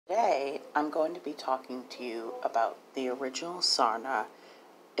Today, I'm going to be talking to you about the original Sarna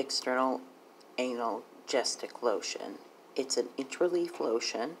external analgesic lotion. It's an intra-leaf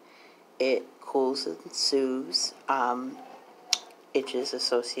lotion. It cools and soothes. It is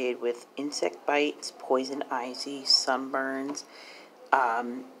associated with insect bites, poison ivy, sunburns.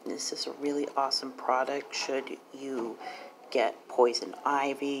 This is a really awesome product should you get poison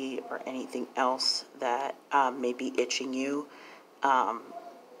ivy or anything else that may be itching you.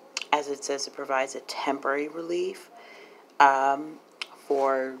 As it says, it provides a temporary relief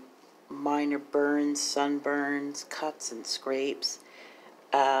for minor burns, sunburns, cuts, and scrapes.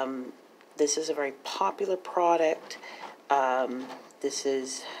 This is a very popular product. This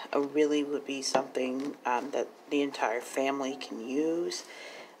is would be something that the entire family can use.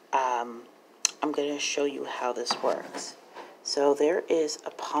 I'm going to show you how this works. So there is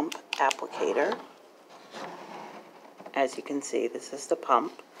a pump applicator. As you can see, this is the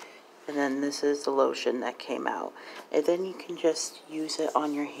pump. And then this is the lotion that came out. And then you can just use it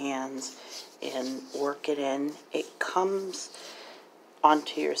on your hands and work it in. It comes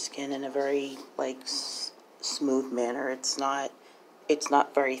onto your skin in a very smooth manner. It's not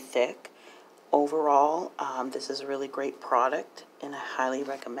very thick. Overall, this is a really great product, and I highly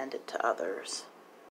recommend it to others.